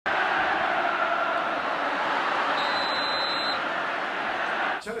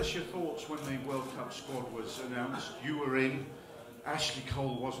Tell us your thoughts when the World Cup squad was announced. You were in, Ashley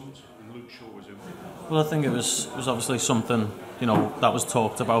Cole wasn't, and Luke Shaw was in. Well, I think it was obviously something, that was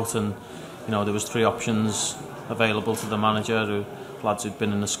talked about, and there was three options available to the manager, lads who'd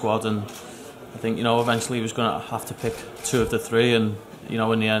been in the squad, and I think eventually he was going to have to pick two of the three, and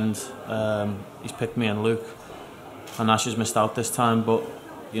in the end he's picked me and Luke, and Ash has missed out this time, but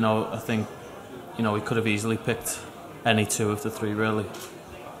I think he could have easily picked any two of the three, really.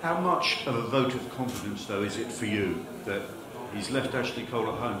 How much of a vote of confidence, though, is it for you that he's left Ashley Cole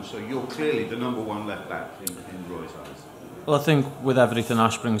at home, so you're clearly the number one left back in Roy's eyes? Well, I think with everything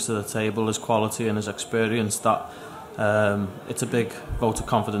Ash brings to the table, his quality and his experience, that it's a big vote of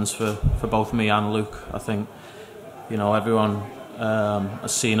confidence for both me and Luke. I think everyone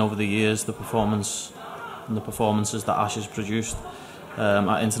has seen over the years the performances that Ash has produced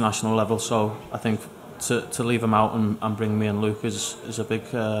at international level, so I think to leave him out and bring me and Luke is a big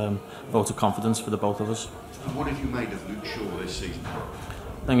vote of confidence for the both of us. And what have you made of Luke Shaw this season?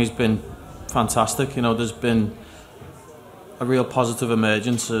 I think he's been fantastic. There's been a real positive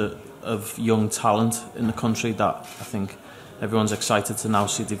emergence of young talent in the country that I think everyone's excited to now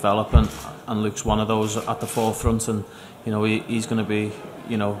see develop, and Luke's one of those at the forefront, and he's going to be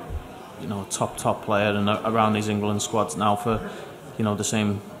a top player and around these England squads now for the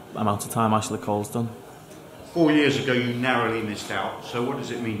same amount of time Ashley Cole's done. 4 years ago you narrowly missed out, so what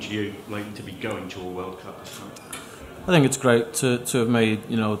does it mean to you, Leighton, to be going to a World Cup this time? I think it's great to have made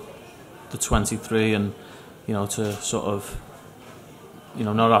the 23, and to sort of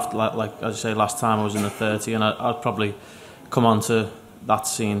not after like as I say, last time I was in the 30, and I'd probably come on to that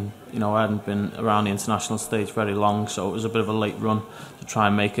scene. I hadn't been around the international stage very long, so it was a bit of a late run to try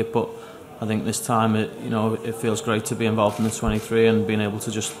and make it, but I think this time it feels great to be involved in the 23 and being able to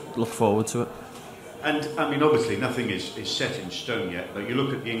just look forward to it. And I mean, obviously nothing is set in stone yet, but you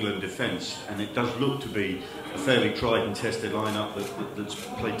look at the England defence and it does look to be a fairly tried and tested lineup that's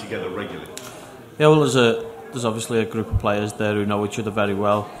played together regularly. Yeah, well, there's obviously a group of players there who know each other very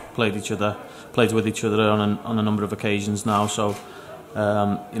well, played with each other on a number of occasions now, so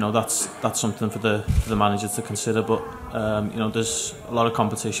that's something for the manager to consider, but there's a lot of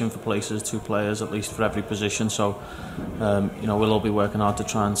competition for places, two players at least for every position, so we'll all be working hard to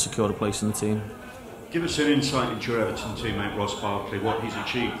try and secure a place in the team. Give us an insight into your Everton teammate Ross Barkley, what he's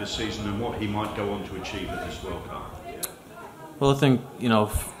achieved this season and what he might go on to achieve at this World Cup. Well, I think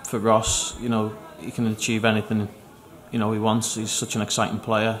for Ross, he can achieve anything he wants. He's such an exciting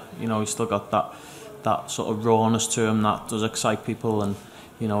player. He's still got that sort of rawness to him that does excite people, and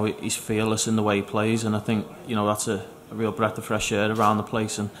he's fearless in the way he plays, and I think that's a real breath of fresh air around the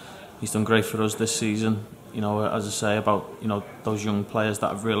place, and he's done great for us this season. As I say about those young players that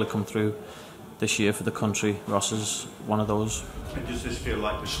have really come through this year for the country, Ross is one of those. And does this feel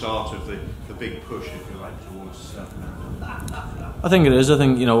like the start of the big push, if you like, towards I think it is. I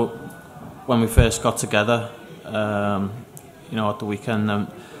think when we first got together at the weekend,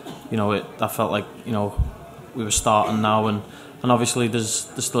 that felt like we were starting now, and obviously there's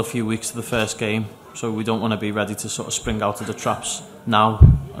still a few weeks to the first game, so we don't want to be ready to sort of spring out of the traps now.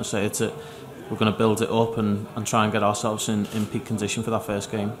 I say we're going to build it up and try and get ourselves in peak condition for that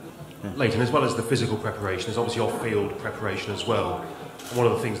first game. Yeah. Leighton, as well as the physical preparation, there's obviously off-field preparation as well. And one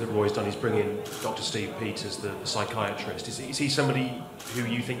of the things that Roy's done is bring in Dr. Steve Peters, the psychiatrist. Is he somebody who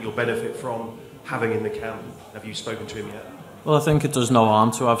you think you'll benefit from having in the camp? Have you spoken to him yet? Well, I think it does no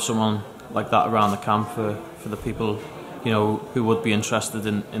harm to have someone like that around the camp for the people who would be interested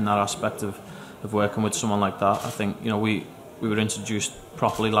in that aspect of working with someone like that. I think we were introduced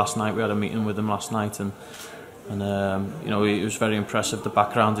properly last night. We had a meeting with him last night, and it was very impressive, the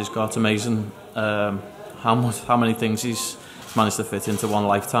background he's got. Amazing how many things he's managed to fit into one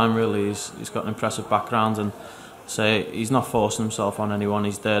lifetime, really. He's got an impressive background, and he's not forcing himself on anyone.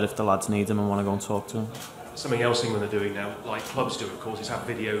 He's there if the lads need him and want to go and talk to him. Something else England are doing now, like clubs do of course, is have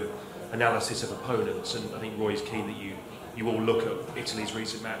video analysis of opponents, and I think Roy's keen that you all look at Italy's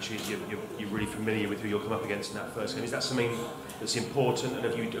recent matches. You're really familiar with who you'll come up against in that first game. Is that something that's important, and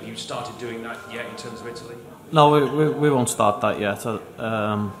have you started doing that yet in terms of Italy? No, we won't start that yet,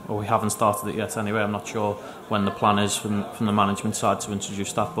 or we haven't started it yet anyway. I'm not sure when the plan is from the management side to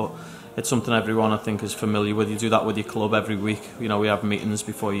introduce that, but it's something everyone I think is familiar with. You do that with your club every week. We have meetings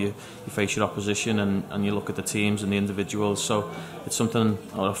before you face your opposition, and you look at the teams and the individuals, so it's something,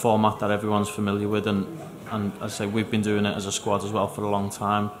 or a format that everyone's familiar with, and as I say, we've been doing it as a squad as well for a long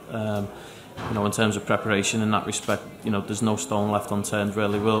time. In terms of preparation in that respect, there's no stone left unturned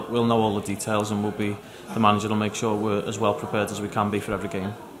really. We'll know all the details, and the manager will make sure we're as well prepared as we can be for every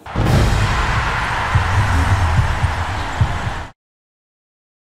game.